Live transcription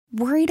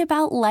Worried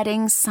about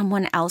letting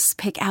someone else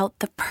pick out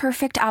the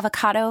perfect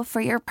avocado for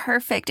your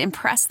perfect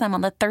impress them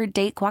on the third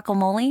date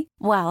guacamole?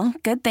 Well,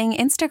 good thing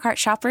Instacart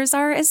shoppers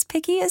are as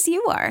picky as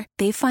you are.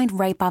 They find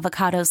ripe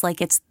avocados like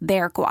it's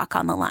their guac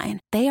on the line.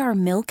 They are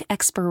milk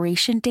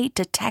expiration date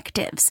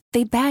detectives.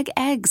 They bag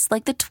eggs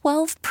like the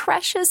 12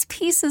 precious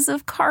pieces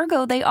of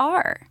cargo they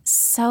are.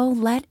 So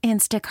let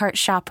Instacart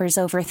shoppers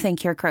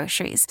overthink your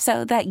groceries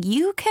so that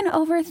you can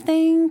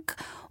overthink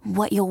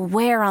what you'll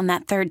wear on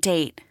that third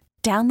date.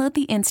 Download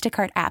the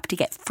Instacart app to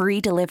get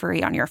free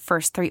delivery on your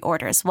first 3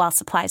 orders while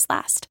supplies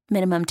last.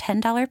 Minimum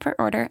 $10 per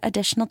order.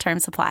 Additional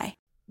terms apply.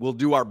 We'll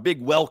do our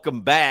big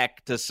welcome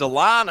back to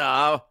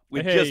Solana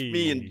with just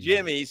me and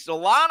Jimmy.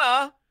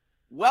 Solana,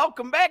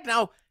 welcome back.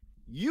 Now,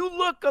 you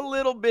look a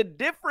little bit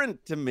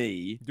different to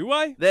me. Do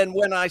I? Than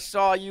when I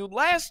saw you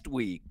last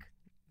week.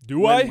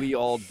 Do I? When we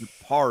all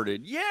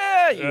departed.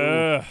 Yeah,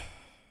 you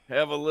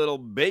have a little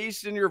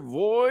bass in your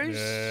voice.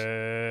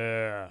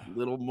 Yeah. A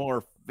little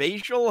more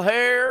facial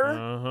hair.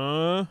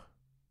 Uh-huh.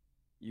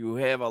 You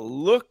have a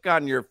look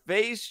on your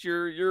face.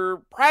 You're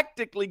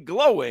practically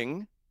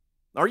glowing.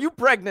 Are you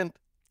pregnant?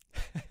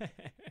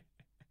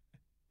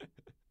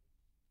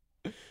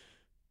 Did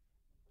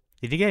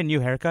you get a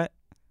new haircut?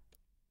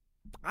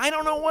 I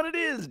don't know what it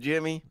is,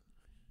 Jimmy.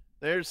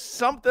 There's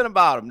something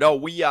about him. No,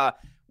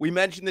 we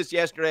mentioned this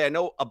yesterday. I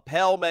know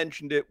Appel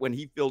mentioned it when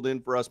he filled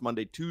in for us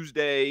Monday,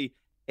 Tuesday,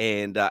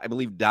 and I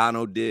believe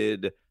Dono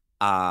did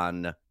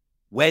on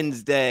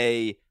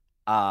Wednesday.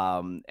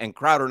 And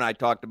Crowder and I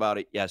talked about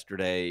it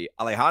yesterday.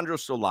 Alejandro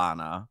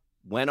Solana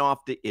went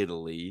off to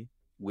Italy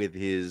with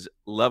his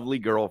lovely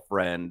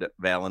girlfriend,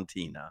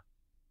 Valentina,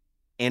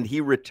 and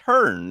he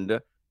returned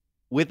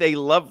with a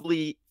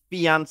lovely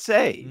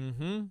fiance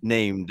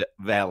named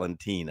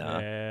Valentina.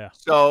 Yeah.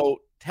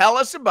 So tell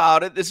us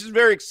about it. This is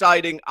very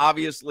exciting.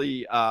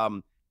 Obviously,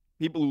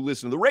 people who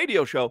listen to the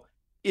radio show,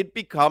 it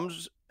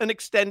becomes an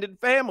extended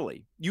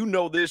family. You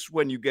know this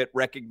when you get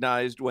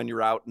recognized when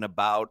you're out and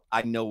about.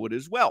 I know it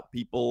as well.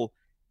 People,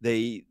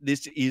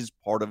 this is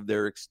part of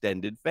their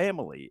extended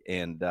family.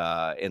 And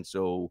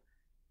so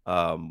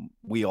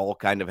we all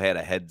kind of had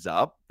a heads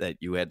up that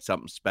you had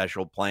something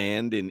special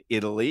planned in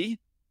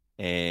Italy.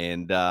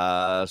 And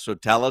so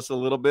tell us a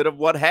little bit of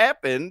what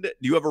happened.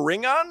 Do you have a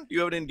ring on? Do you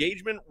have an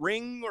engagement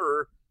ring?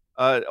 Or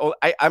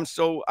I'm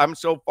so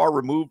far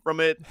removed from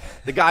it.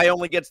 The guy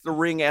only gets the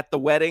ring at the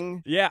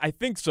wedding. Yeah, I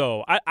think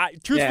so. I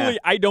truthfully,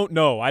 I don't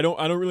know. I don't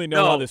really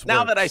know how this works.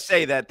 Now that I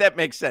say that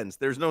makes sense.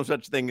 There's no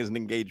such thing as an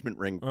engagement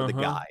ring for the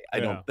guy.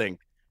 I don't think.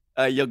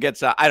 You'll get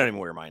some. I don't even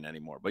wear mine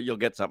anymore, but you'll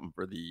get something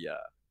for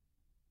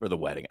the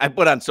wedding. I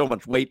put on so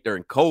much weight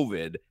during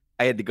COVID.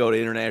 I had to go to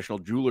International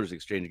Jewelers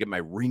Exchange to get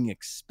my ring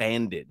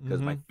expanded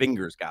because my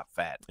fingers got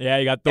fat. Yeah,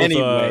 you got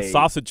those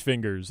sausage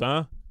fingers,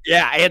 huh?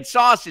 Yeah, I had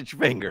sausage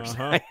fingers.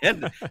 I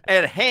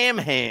had ham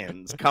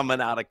hands coming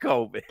out of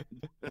COVID.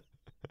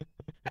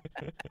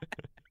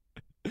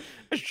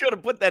 I should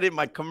have put that in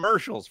my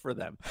commercials for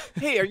them.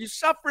 Hey, are you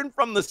suffering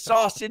from the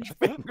sausage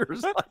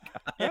fingers?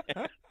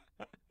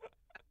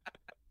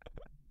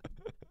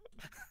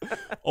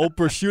 Old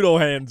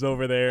prosciutto hands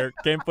over there.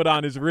 Can't put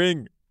on his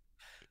ring.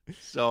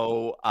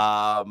 So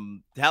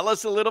tell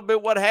us a little bit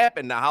what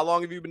happened. Now, how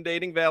long have you been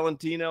dating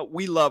Valentina?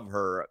 We love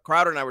her.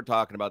 Crowder and I were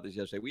talking about this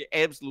yesterday. We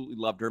absolutely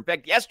loved her. In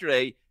fact,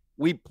 yesterday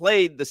we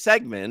played the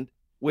segment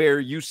where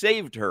you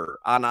saved her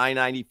on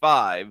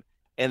I-95,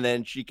 and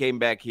then she came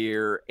back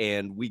here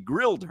and we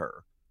grilled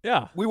her.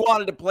 Yeah. We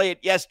wanted to play it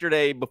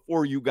yesterday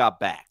before you got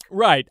back.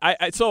 Right.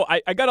 I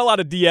got a lot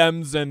of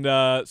DMs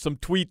and some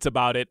tweets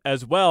about it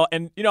as well.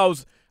 And,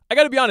 I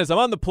got to be honest, I'm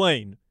on the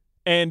plane,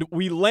 and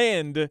we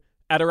land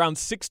at around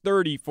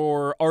 6:30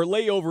 for our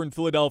layover in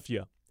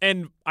Philadelphia.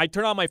 And I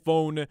turn on my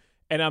phone,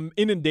 and I'm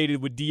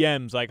inundated with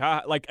DMs. Like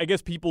I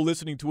guess people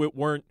listening to it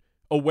weren't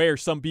aware.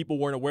 Some people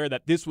weren't aware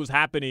that this was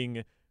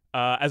happening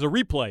as a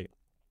replay.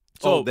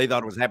 So they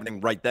thought it was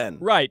happening right then.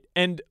 Right.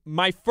 And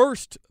my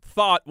first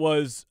thought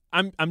was,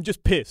 I'm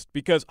just pissed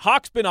because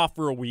Hawk's been off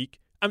for a week.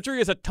 I'm sure he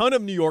has a ton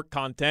of New York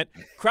content.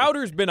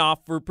 Crowder's been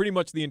off for pretty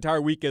much the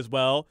entire week as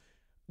well.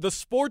 The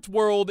sports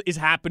world is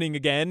happening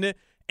again.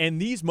 And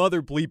these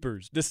mother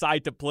bleepers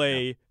decide to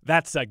play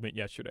that segment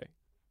yesterday.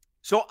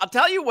 So I'll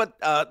tell you what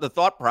the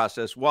thought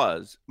process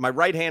was. My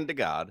right hand to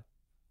God.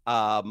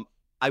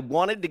 I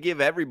wanted to give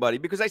everybody,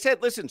 because I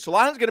said, listen,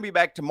 Solana's going to be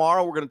back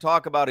tomorrow. We're going to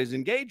talk about his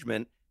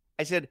engagement.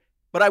 I said,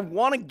 but I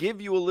want to give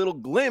you a little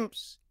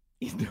glimpse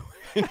into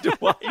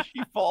why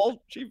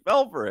she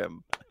fell for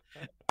him.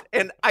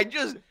 And I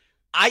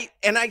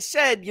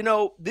said,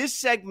 this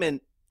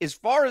segment, as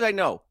far as I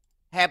know,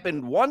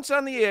 happened once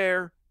on the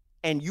air,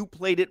 and you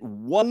played it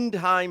one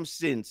time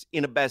since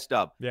in a best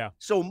of. Yeah.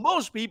 So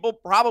most people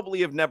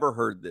probably have never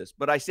heard this,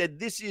 but I said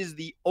this is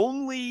the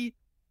only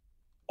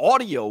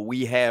audio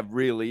we have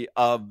really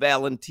of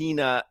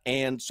Valentina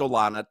and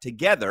Solana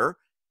together.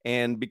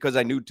 And because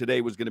I knew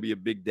today was going to be a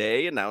big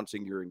day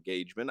announcing your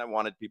engagement, I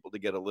wanted people to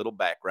get a little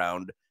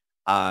background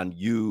on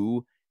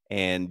you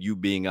and you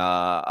being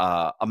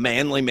a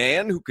manly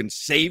man who can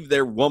save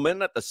their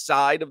woman at the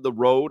side of the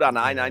road on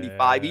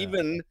I-95,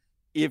 even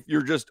if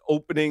you're just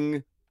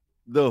opening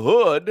the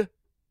hood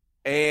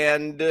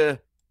and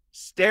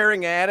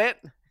staring at it,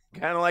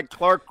 kind of like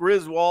Clark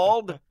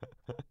Griswold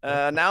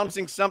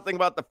announcing something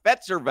about the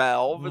Fetzer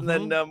valve and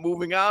then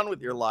moving on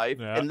with your life,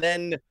 and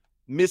then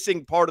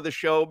missing part of the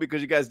show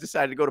because you guys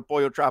decided to go to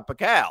Pollo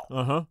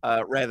Tropical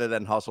rather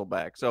than hustle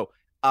back. So,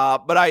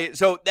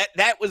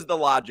 that was the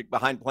logic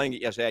behind playing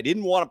it yesterday. I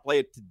didn't want to play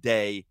it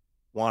today,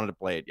 wanted to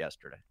play it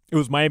yesterday. It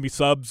was Miami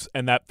Subs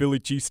and that Philly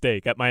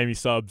cheesesteak at Miami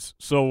Subs.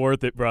 So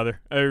worth it,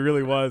 brother. It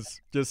really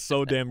was just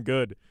so damn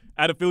good.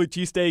 I had a Philly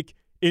cheesesteak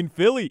in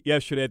Philly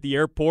yesterday at the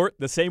airport,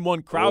 the same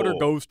one Crowder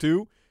goes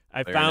to.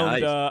 I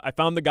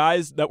found the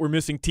guys that were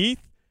missing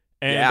teeth,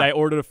 and I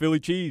ordered a Philly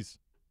cheese.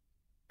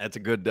 That's a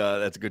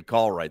good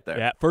call right there.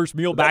 Yeah, first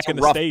meal back in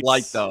the rough States.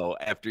 Flight though,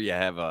 after you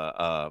have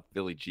a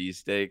Philly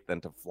cheesesteak,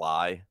 then to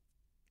fly.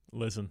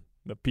 Listen,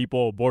 the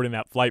people boarding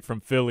that flight from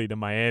Philly to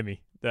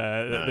Miami.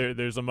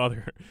 There's some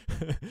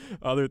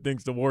other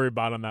things to worry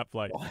about on that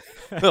flight.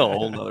 A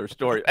whole nother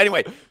story.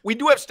 Anyway, we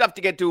do have stuff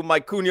to get to.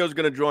 Mike Cunio's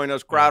going to join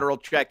us. Crowder will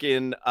check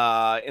in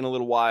a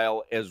little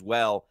while as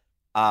well.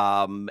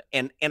 And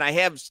I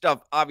have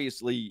stuff.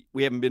 Obviously,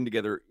 we haven't been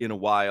together in a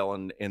while,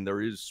 and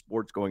there is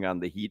sports going on.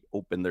 The Heat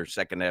open their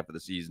second half of the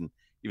season,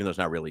 even though it's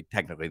not really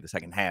technically the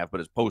second half, but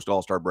it's post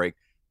All-Star break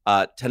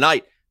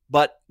tonight.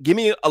 But give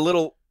me a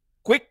little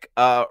quick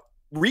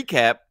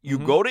recap. You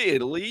go to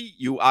Italy.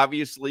 You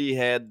obviously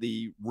had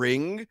the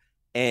ring,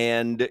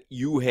 and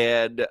you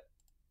had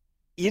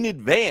in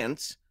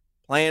advance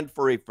planned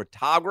for a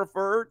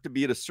photographer to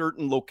be at a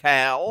certain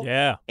locale.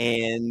 Yeah.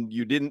 And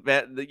you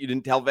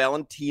didn't tell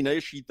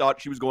Valentina. She thought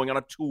she was going on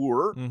a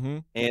tour.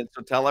 And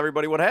so tell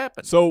everybody what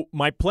happened. So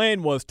my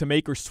plan was to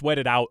make her sweat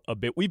it out a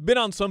bit. We've been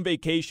on some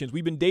vacations.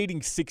 We've been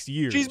dating 6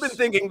 years. She's been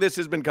thinking this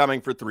has been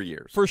coming for 3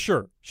 years. For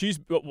sure. She's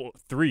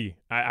 3.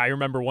 I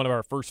remember one of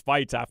our first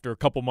fights after a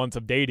couple months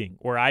of dating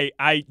where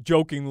I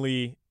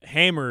jokingly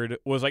hammered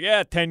was like,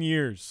 10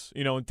 years.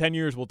 In 10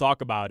 years we'll talk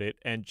about it.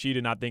 And she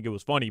did not think it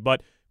was funny.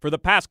 But for the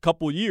past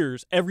couple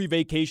years, every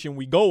vacation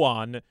we go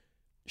on,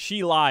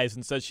 she lies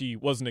and says she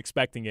wasn't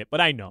expecting it. But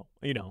I know,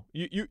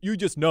 you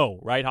just know,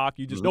 right, Hawk?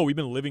 You just know we've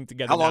been living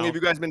together. How long have you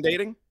guys been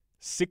dating?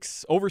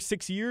 Over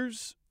 6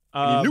 years.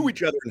 You knew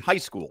each other in high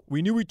school.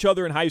 We knew each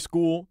other in high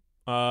school.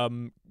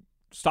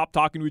 Stopped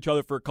talking to each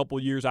other for a couple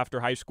of years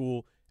after high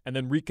school, and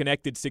then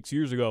reconnected 6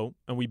 years ago,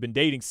 and we've been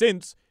dating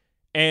since.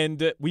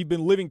 And we've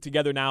been living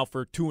together now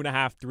for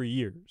 2.5, 3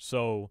 years.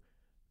 So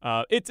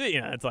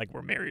it's like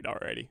we're married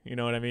already. You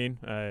know what I mean?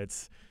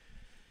 It's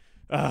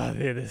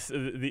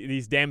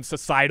these damn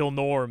societal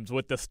norms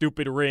with the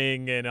stupid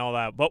ring and all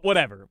that. But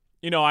whatever.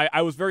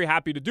 I was very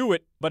happy to do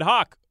it. But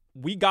Hawk,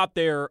 we got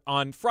there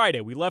on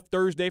Friday. We left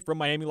Thursday from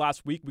Miami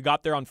last week. We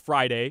got there on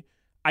Friday.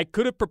 I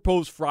could have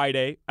proposed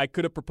Friday. I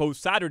could have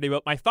proposed Saturday.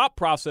 But my thought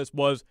process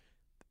was,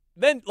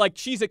 then,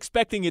 she's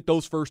expecting it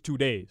those first 2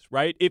 days,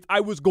 right? If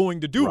I was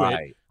going to do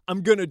it,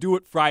 I'm going to do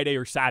it Friday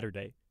or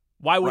Saturday.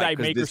 Why would I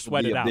make her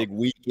sweat it out? This will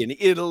be a big week in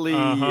Italy,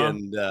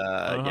 and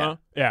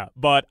yeah.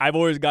 But I've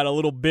always got a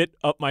little bit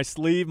up my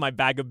sleeve, my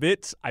bag of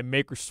bits. I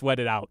make her sweat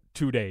it out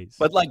 2 days.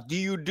 But, do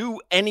you do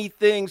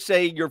anything,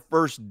 say, your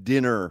first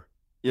dinner,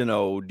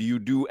 do you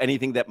do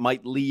anything that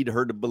might lead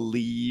her to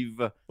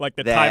believe like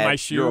to tie my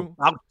shoe? You're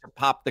about to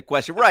pop the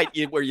question, right,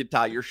 where you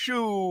tie your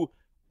shoe,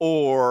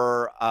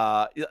 or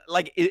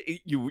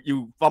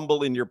you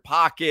fumble in your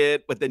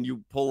pocket, but then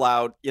you pull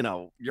out,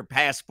 your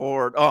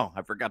passport. Oh,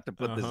 I forgot to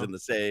put this in the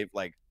safe.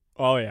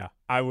 Oh yeah,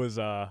 I was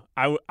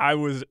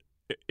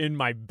in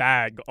my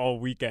bag all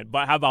weekend.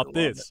 But how about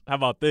this? How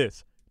about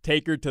this?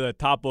 Take her to the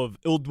top of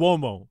Il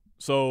Duomo.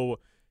 So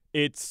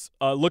it's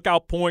a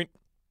lookout point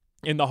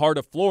in the heart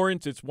of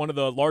Florence. It's one of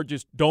the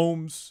largest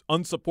domes,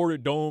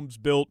 unsupported domes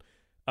built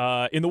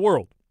in the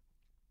world.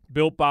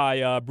 Built by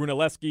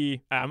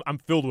Brunelleschi. I'm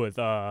filled with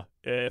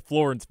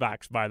Florence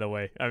facts, by the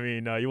way. I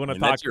mean, you want to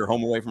talk? That's your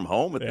home away from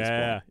home at this point.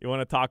 Yeah, you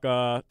want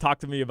to talk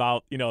to me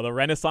about the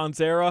Renaissance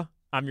era?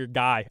 I'm your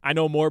guy. I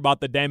know more about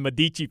the damn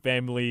Medici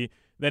family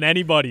than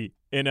anybody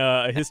in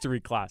a history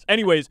class.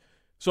 Anyways,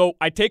 so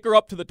I take her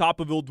up to the top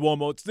of Il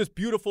Duomo. It's this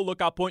beautiful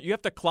lookout point. You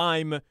have to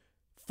climb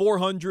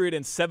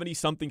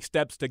 470-something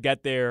steps to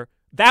get there.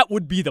 That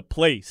would be the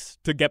place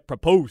to get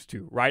proposed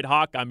to, right,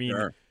 Hawk? I mean.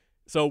 Sure.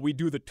 So we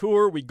do the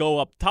tour, we go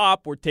up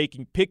top, we're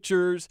taking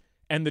pictures,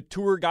 and the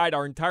tour guide,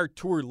 our entire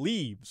tour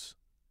leaves,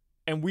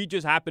 and we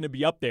just happen to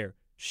be up there.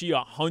 She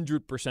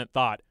 100%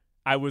 thought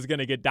I was going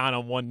to get down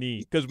on one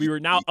knee because we were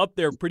now up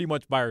there pretty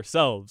much by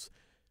ourselves.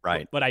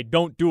 Right. But I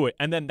don't do it.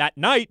 And then that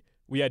night,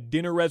 we had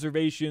dinner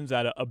reservations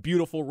at a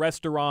beautiful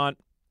restaurant.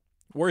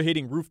 We're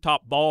hitting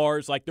rooftop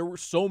bars. There were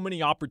so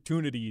many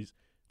opportunities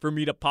for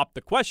me to pop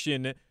the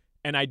question,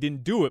 and I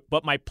didn't do it.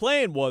 But my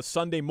plan was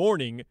Sunday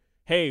morning,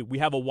 hey, we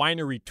have a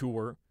winery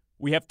tour.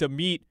 We have to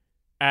meet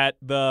at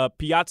the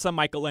Piazza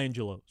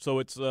Michelangelo. So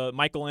it's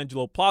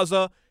Michelangelo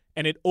Plaza,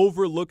 and it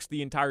overlooks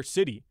the entire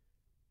city.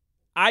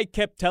 I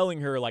kept telling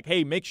her,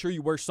 hey, make sure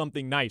you wear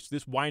something nice.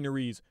 This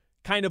winery's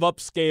kind of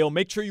upscale.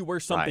 Make sure you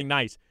wear something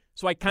nice.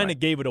 So I kind of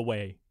gave it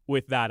away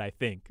with that, I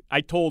think. I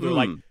told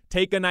her,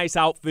 take a nice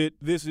outfit.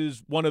 This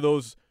is one of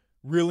those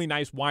really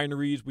nice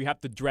wineries. We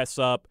have to dress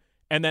up.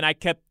 And then I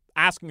kept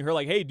asking her,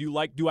 like, hey, do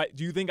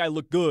you think I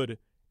look good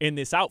in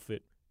this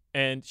outfit?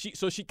 And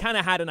she kind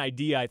of had an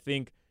idea, I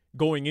think,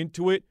 going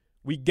into it.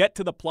 We get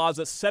to the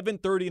plaza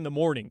 7:30 in the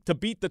morning to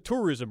beat the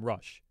tourism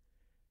rush.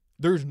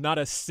 There's not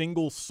a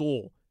single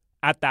soul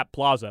at that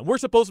plaza. And we're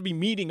supposed to be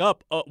meeting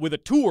up with a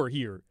tour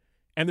here,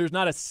 and there's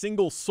not a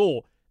single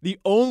soul. The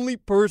only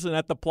person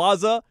at the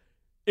plaza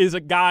is a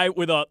guy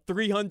with a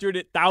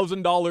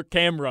 $300,000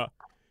 camera.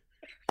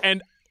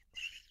 And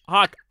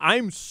Hawk,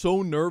 I'm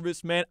so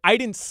nervous, man. I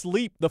didn't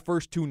sleep the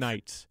first 2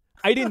 nights.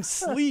 I didn't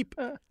sleep.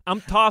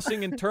 I'm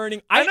tossing and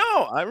turning. I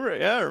know. I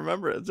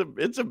remember. It's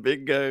a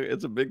big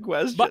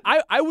question. But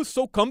I was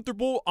so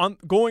comfortable on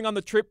going on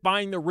the trip,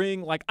 buying the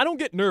ring. Like, I don't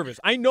get nervous.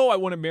 I know I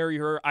want to marry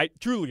her. I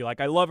truly, like,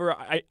 I love her.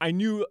 I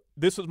knew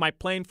this was my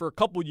plan for a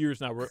couple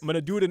years now. I'm going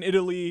to do it in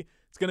Italy.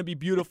 It's going to be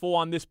beautiful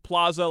on this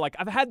plaza. Like,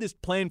 I've had this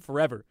plan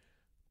forever.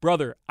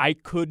 Brother, I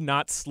could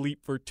not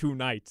sleep for 2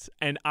 nights,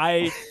 and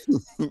I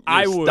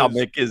was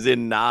stomach is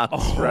in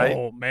knots, right?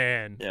 Oh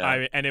man,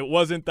 yeah. And it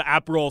wasn't the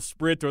Aperol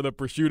Spritz or the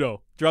prosciutto.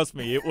 Trust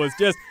me, it was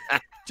just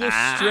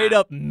straight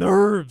up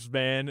nerves,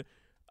 man.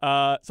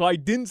 So I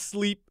didn't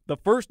sleep the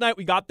first night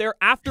we got there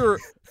after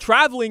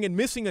traveling and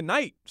missing a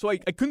night. So I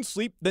couldn't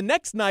sleep. The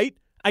next night,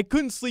 I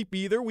couldn't sleep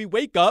either. We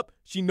wake up.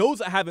 She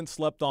knows I haven't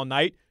slept all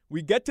night.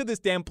 We get to this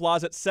damn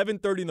plaza at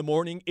 7:30 in the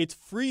morning. It's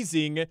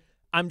freezing.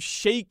 I'm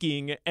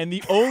shaking, and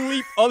the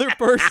only other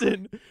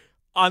person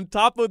on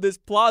top of this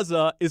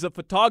plaza is a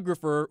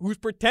photographer who's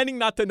pretending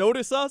not to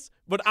notice us,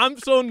 but I'm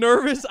so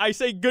nervous, I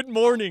say good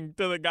morning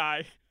to the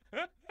guy.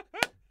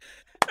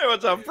 Hey,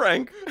 what's up,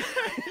 Frank?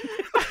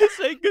 I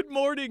say good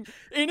morning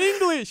in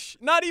English,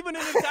 not even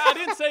in Italian. I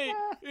didn't say,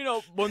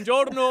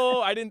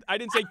 buongiorno. I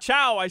didn't say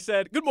ciao. I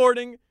said good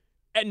morning,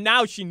 and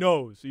now she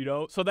knows,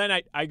 So then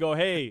I go,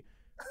 hey,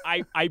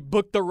 I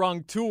booked the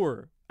wrong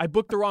tour.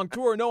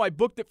 No, I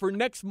booked it for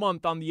next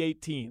month on the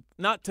 18th,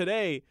 not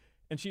today.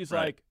 And she's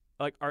right.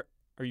 like, are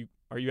you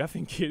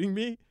effing kidding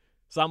me?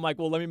 So I'm like,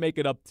 well, let me make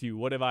it up to you.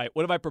 What have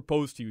I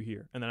proposed to you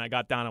here? And then I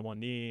got down on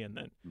one knee, and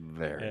then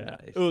very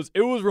nice.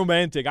 It was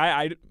romantic.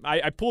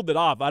 I pulled it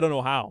off. I don't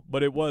know how,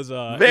 but it was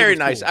very it was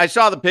nice. cool. I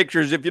saw the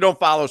pictures. If you don't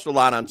follow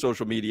Solana on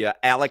social media,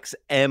 Alex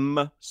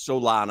M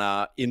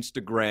Solana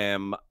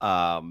Instagram,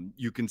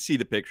 you can see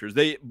the pictures.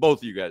 Both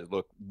of you guys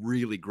look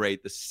really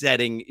great. The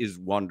setting is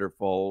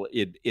wonderful.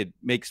 It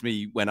makes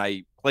me, when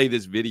I play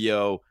this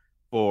video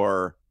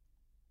for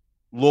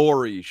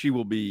Lori, she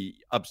will be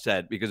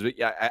upset because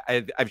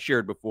I've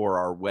shared before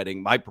our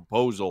wedding, my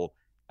proposal.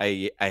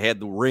 I had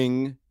the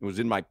ring. It was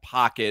in my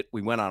pocket.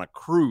 We went on a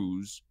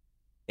cruise,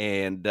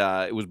 and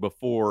it was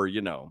before,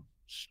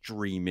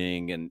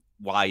 streaming and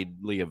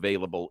widely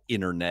available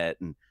internet.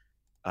 And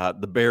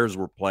the Bears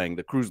were playing.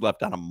 The cruise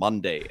left on a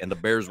Monday, and the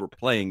Bears were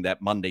playing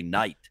that Monday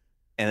night.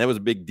 And that was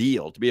a big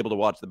deal to be able to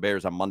watch the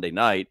Bears on Monday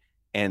night.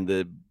 And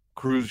the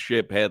cruise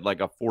ship had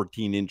like a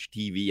 14-inch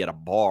TV at a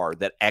bar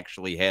that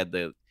actually had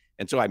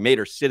and so I made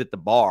her sit at the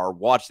bar,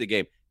 watch the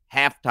game.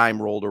 Halftime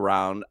rolled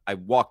around. I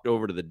walked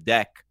over to the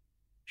deck.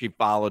 She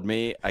followed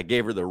me. I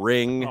gave her the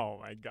ring. Oh,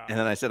 my God. And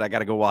then I said, I got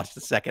to go watch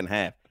the second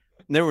half.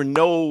 And there were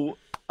no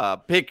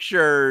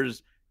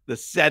pictures. The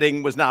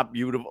setting was not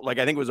beautiful. Like,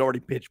 I think it was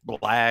already pitch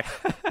black.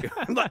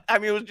 I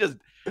mean, it was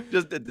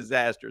just a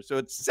disaster. So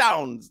it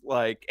sounds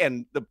like,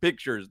 and the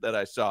pictures that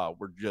I saw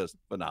were just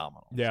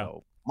phenomenal. Yeah.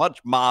 So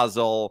much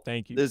mazel.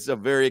 Thank you. This is a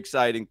very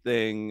exciting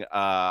thing.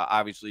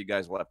 Obviously, you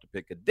guys will have to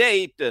pick a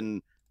date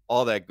and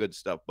all that good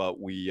stuff, but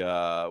we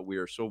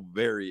are so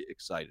very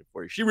excited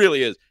for you. She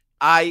really is.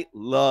 I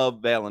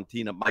love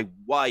Valentina. My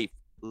wife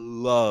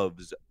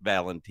loves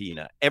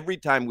Valentina. Every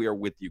time we are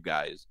with you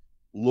guys,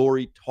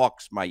 Lori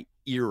talks my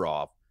ear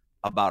off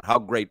about how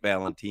great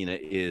Valentina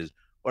is,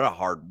 what a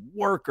hard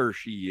worker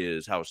she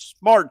is, how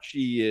smart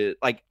she is,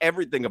 like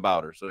everything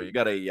about her. So you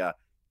got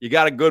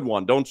a good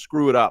one. Don't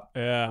screw it up.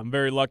 Yeah, I'm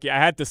very lucky. I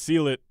had to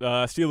seal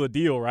the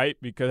deal, right?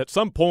 Because at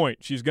some point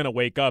she's gonna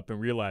wake up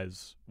and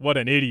realize what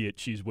an idiot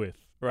she's with,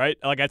 right?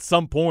 Like at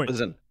some point.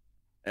 Listen,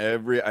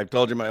 I've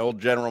told you, my old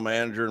general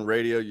manager in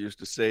radio used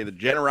to say the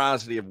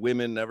generosity of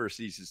women never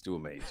ceases to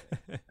amaze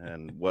me.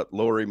 And what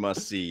Lori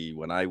must see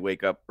when I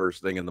wake up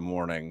first thing in the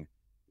morning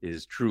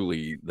is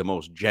truly the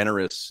most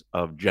generous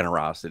of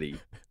generosity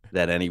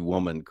that any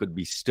woman could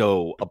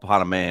bestow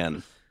upon a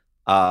man.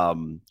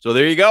 So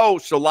there you go.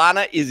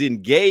 Solana is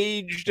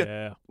engaged.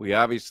 Yeah. We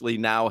obviously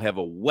now have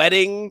a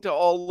wedding to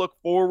all look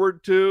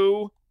forward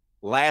to.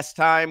 Last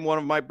time one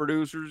of my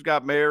producers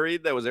got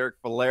married, that was Eric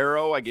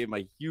Valero. I gave him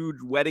a huge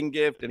wedding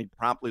gift, and he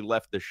promptly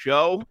left the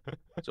show.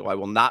 So I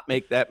will not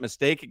make that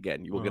mistake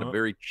again. You will get a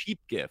very cheap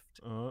gift.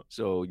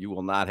 So you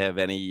will not have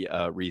any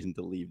reason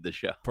to leave the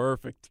show.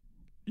 Perfect.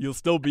 You'll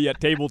still be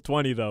at table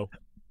 20, though.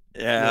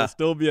 Yeah. You'll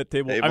still be at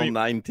table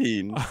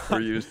 19. We're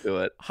used to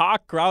it.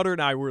 Hawk, Crowder,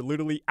 and I were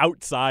literally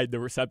outside the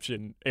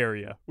reception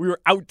area. We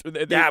were out.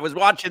 I was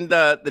watching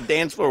the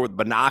dance floor with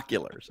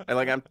binoculars.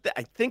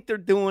 I think they're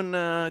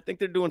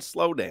doing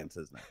slow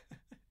dances now.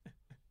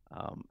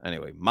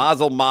 Anyway,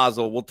 mazel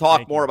mazel. We'll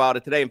talk more about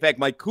it today. In fact,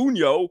 Mike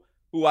Cunho,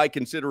 who I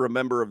consider a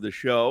member of the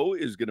show,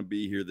 is going to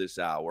be here this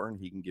hour, and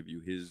he can give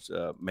you his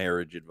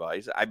marriage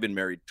advice. I've been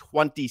married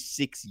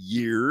 26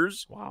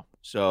 years. Wow.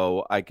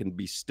 So I can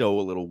bestow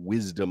a little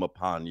wisdom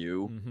upon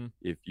you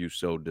if you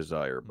so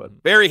desire.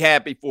 But very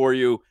happy for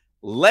you.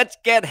 Let's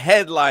get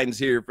headlines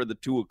here for the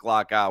 2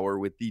 o'clock hour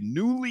with the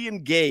newly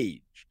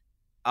engaged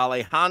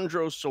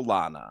Alejandro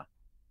Solana,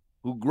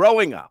 who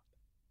growing up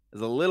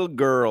as a little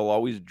girl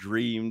always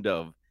dreamed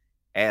of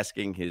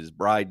asking his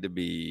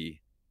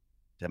bride-to-be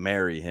to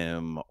marry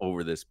him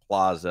over this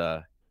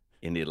plaza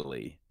in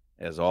Italy,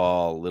 as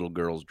all little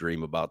girls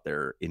dream about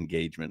their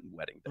engagement and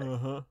wedding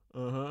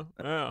day.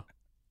 Yeah.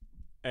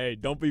 Hey,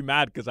 don't be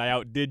mad because I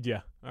outdid you.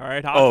 All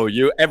right, Hawk? Oh,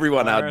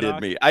 everyone outdid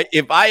me.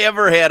 If I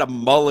ever had a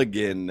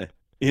mulligan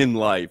in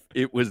life,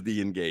 it was the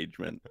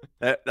engagement.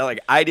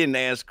 I didn't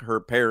ask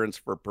her parents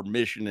for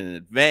permission in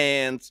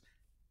advance.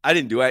 I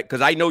didn't do it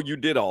because I know you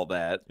did all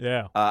that.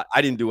 Yeah.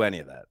 I didn't do any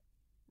of that.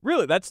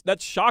 Really,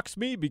 that shocks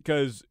me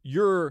because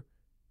you're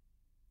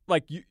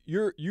like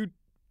you're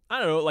I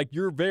don't know, like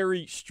you're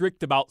very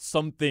strict about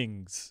some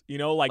things,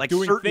 like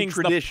doing things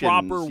the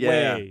proper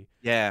way.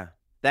 Yeah,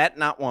 that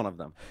not one of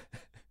them.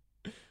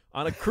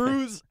 On a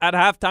cruise at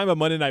halftime of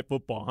Monday Night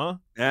Football, huh?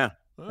 Yeah.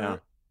 All Yeah.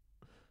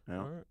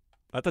 All right.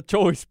 That's a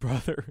choice,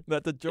 brother.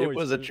 That's a choice. It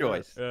was a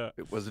choice. Yeah.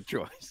 It was a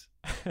choice.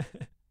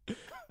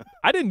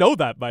 I didn't know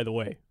that, by the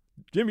way.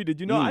 Jimmy, did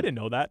you know? I didn't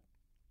know that.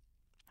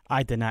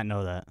 I did not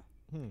know that.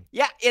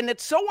 Yeah, and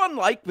it's so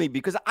unlike me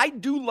because I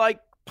do like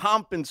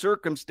pomp and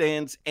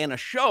circumstance and a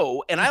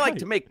show, and I like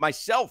to make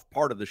myself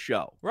part of the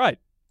show. Right.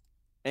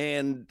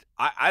 And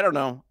I don't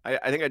know.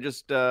 I think I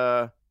just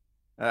I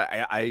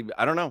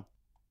don't know.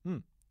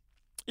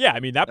 Yeah,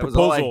 I mean that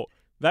proposal.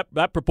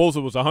 That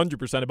proposal was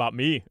 100% about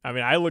me. I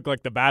mean, I look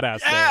like the badass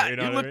there. You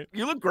know what I mean?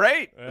 You look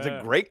great. It's a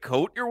great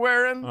coat you're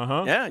wearing.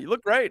 Yeah, you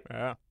look great.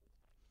 Yeah.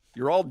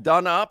 You're all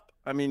done up.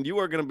 I mean, you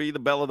are going to be the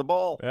belle of the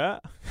ball. Yeah.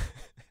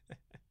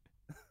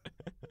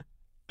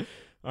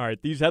 All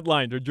right, these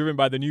headlines are driven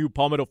by the new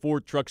Palmetto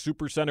Ford Truck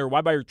Supercenter. Why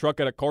buy your truck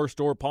at a car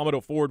store?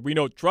 Palmetto Ford. We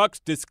know trucks.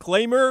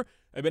 Disclaimer,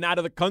 I've been out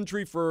of the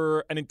country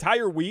for an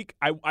entire week.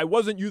 I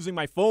wasn't using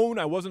my phone.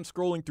 I wasn't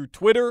scrolling through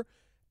Twitter.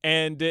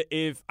 And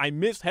if I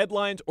miss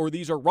headlines or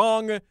these are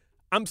wrong,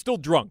 I'm still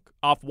drunk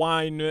off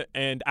wine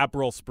and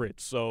Aperol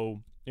Spritz.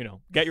 So,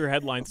 get your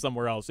headlines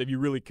somewhere else if you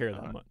really care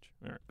that much.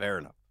 All right. Fair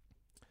enough.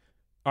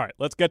 All right,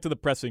 let's get to the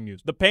pressing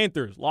news. The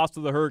Panthers lost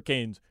to the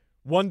Hurricanes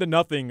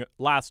 1-0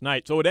 last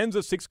night. So it ends a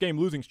 6-game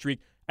losing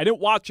streak. I didn't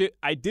watch it.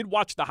 I did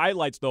watch the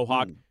highlights, though,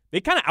 Hawk. They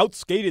kind of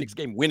outskated.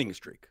 6-game winning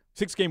streak.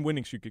 6-game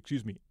winning streak,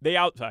 excuse me.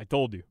 I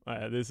told you.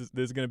 This is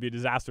going to be a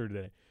disaster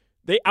today.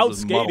 They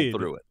outskated.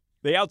 Through it.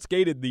 They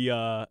outskated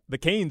the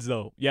Canes,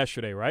 though,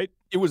 yesterday, right?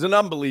 It was an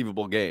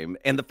unbelievable game.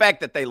 And the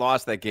fact that they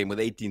lost that game with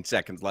 18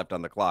 seconds left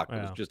on the clock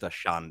was just a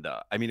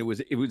shanda. I mean, it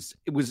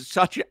was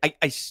such a,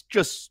 I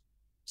just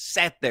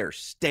sat there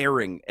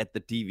staring at the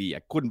TV.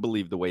 I couldn't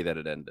believe the way that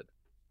it ended.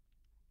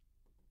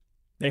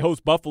 They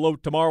host Buffalo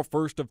tomorrow,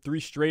 first of 3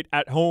 straight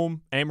at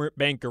home, Amerant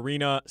Bank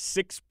Arena,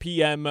 6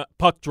 p.m.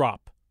 puck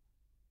drop.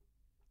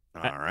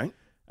 All right.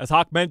 As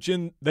Hawk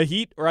mentioned, the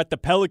Heat are at the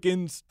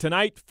Pelicans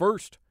tonight,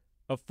 first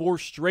of 4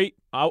 straight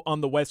out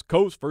on the West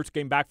Coast. First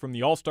game back from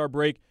the All-Star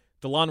break.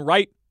 DeLon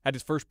Wright had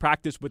his first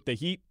practice with the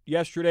Heat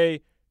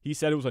yesterday. He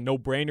said it was a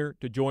no-brainer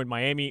to join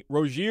Miami.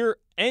 Rozier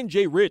and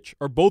Jay Rich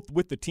are both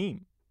with the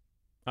team.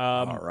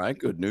 All right,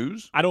 good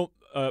news.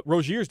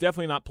 Rozier's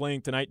definitely not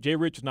playing tonight. Jay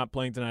Rich is not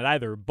playing tonight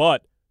either,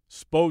 but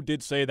Spo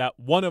did say that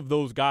one of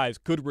those guys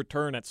could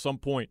return at some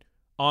point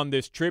on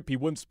this trip. He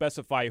wouldn't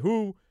specify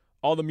who.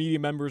 All the media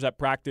members at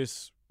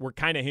practice were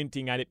kind of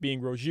hinting at it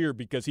being Rozier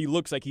because he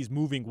looks like he's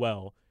moving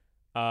well,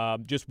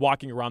 just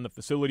walking around the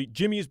facility.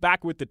 Jimmy is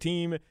back with the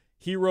team.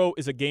 Hero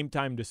is a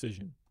game-time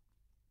decision.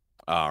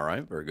 All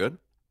right, very good.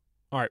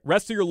 All right,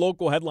 rest of your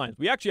local headlines.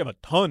 We actually have a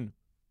ton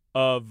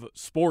of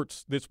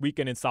sports this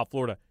weekend in South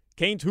Florida.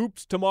 Canes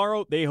Hoops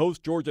tomorrow. They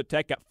host Georgia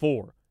Tech at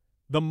 4.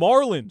 The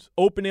Marlins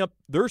opening up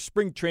their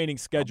spring training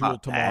schedule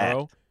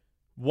tomorrow.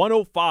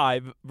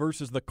 105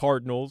 versus the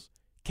Cardinals.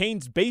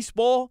 Canes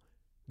baseball,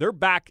 they're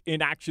back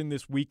in action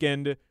this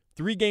weekend.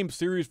 3-game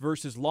series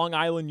versus Long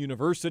Island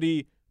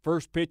University.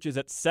 First pitch is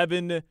at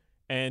 7,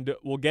 and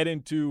we'll get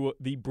into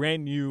the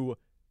brand new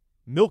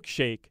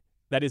milkshake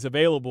that is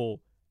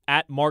available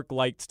at Mark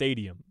Light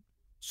Stadium.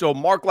 So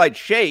Mark Light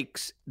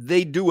Shakes,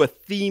 they do a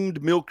themed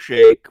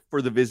milkshake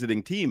for the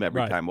visiting team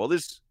every time. Well,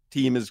 this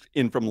team is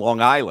in from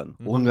Long Island.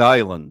 Long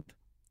Island.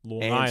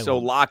 So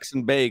lox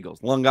and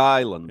bagels. Long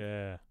Island.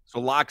 Yeah. So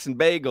lox and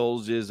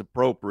bagels is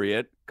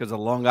appropriate because of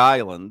Long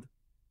Island.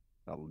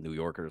 Well, New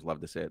Yorkers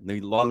love to say it.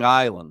 Long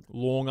Island.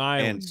 Long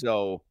Island. And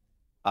so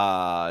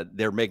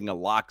they're making a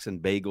lox and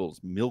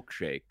bagels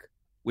milkshake,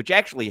 which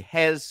actually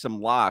has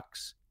some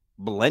lox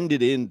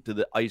blended into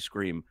the ice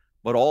cream,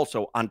 but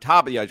also on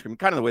top of the ice cream,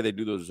 kind of the way they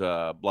do those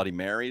Bloody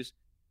Marys,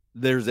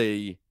 there's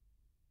a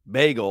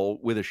bagel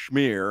with a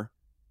schmear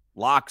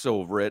lox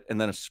over it, and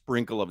then a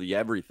sprinkle of the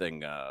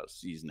everything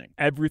seasoning.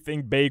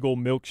 Everything bagel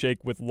milkshake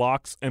with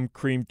lox and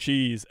cream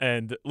cheese.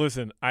 And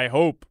listen, I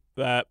hope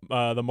that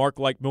the Mark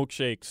Like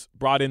milkshakes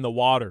brought in the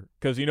water,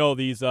 because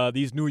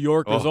these New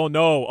Yorkers. Oh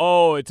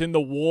no! It's in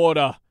the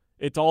water.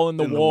 It's all in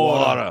the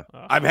water.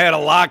 I've had a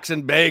lox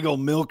and bagel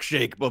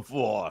milkshake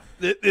before.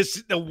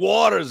 The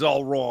water's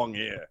all wrong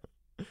here.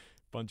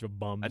 Bunch of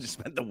bums. I just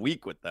spent the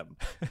week with them.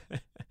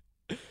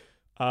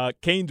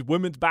 Canes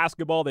women's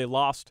basketball, they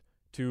lost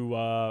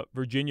to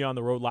Virginia on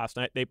the road last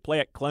night. They play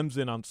at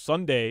Clemson on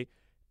Sunday.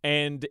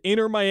 And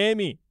Inter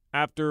Miami,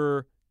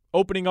 after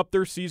opening up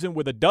their season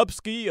with a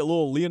dubski, a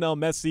little Lionel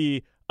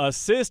Messi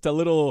assist, a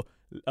little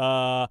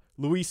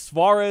Luis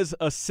Suarez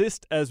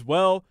assist as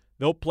well,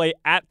 they'll play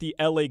at the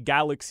LA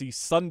Galaxy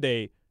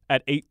Sunday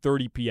at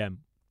 8:30 p.m.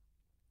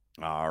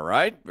 All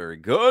right, very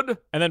good.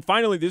 And then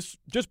finally, this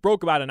just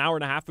broke about an hour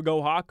and a half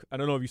ago, Hawk. I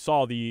don't know if you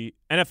saw, the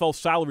NFL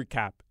salary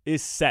cap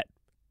is set.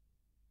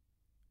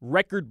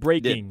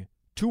 Record-breaking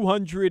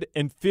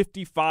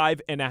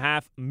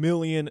 $255.5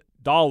 million.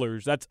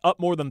 That's up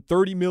more than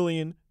 $30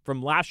 million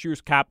from last year's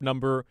cap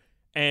number.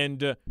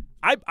 And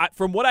I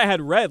from what I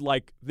had read,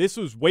 this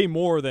was way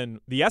more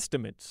than the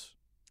estimates.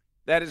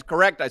 That is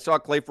correct. I saw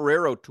Clay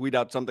Ferrero tweet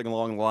out something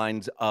along the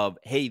lines of,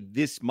 hey,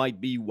 this might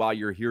be why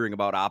you're hearing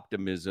about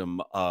optimism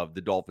of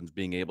the Dolphins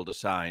being able to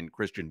sign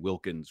Christian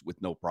Wilkins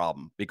with no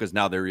problem, because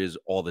now there is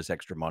all this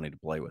extra money to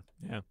play with.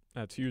 Yeah,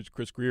 that's huge.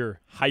 Chris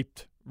Greer,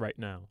 hyped right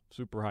now.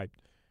 Super hyped.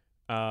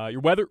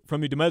 Your weather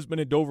from the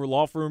Demesman and Dover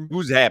Law Firm.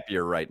 Who's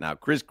happier right now,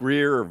 Chris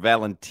Greer or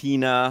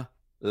Valentina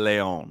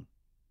Leon?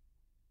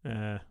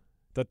 It's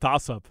a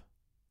toss-up.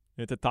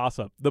 It's a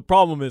toss-up. The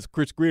problem is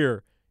Chris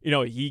Greer,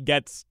 he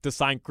gets to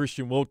sign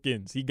Christian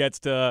Wilkins. He gets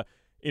to,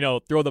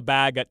 throw the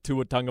bag at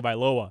Tua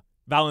Tagovailoa.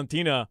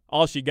 Valentina,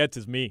 all she gets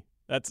is me.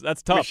 That's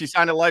tough. She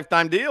signed a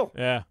lifetime deal.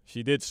 Yeah,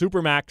 she did.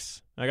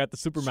 Supermax. I got the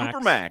Supermax.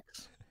 Supermax.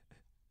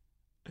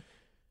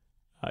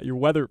 Your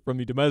weather from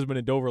the Demesman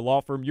and Dover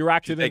Law Firm. Your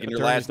accident taking your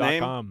last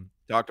name?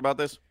 Talked about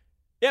this?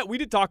 Yeah, we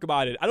did talk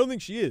about it. I don't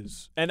think she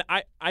is. And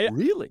I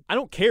really? I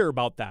don't care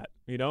about that,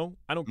 I don't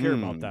care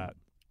about that.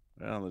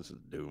 Well, this is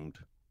doomed.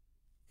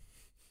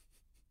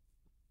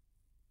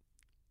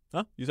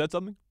 Huh? You said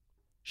something?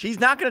 She's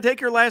not going to take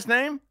your last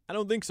name? I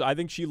don't think so. I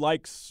think she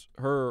likes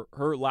her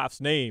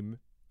last name.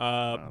 This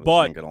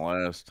but ain't going to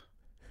last.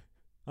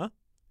 Huh?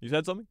 You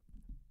said something?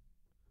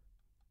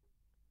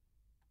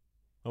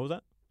 What was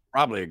that?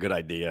 Probably a good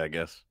idea, I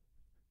guess.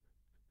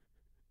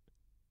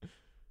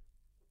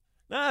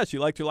 She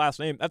likes your last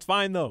name. That's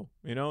fine, though.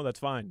 That's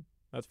fine.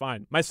 That's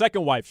fine. My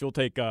second wife, she'll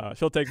take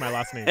my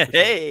last name.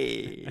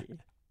 Hey.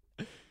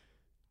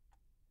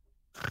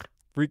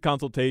 Free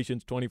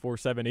consultations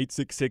 24/7,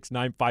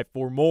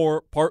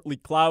 866-954-MORE. Partly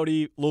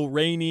cloudy, a little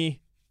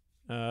rainy.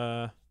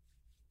 Yeah.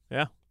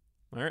 All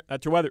right.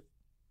 That's your weather.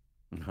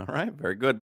 All right. Very good.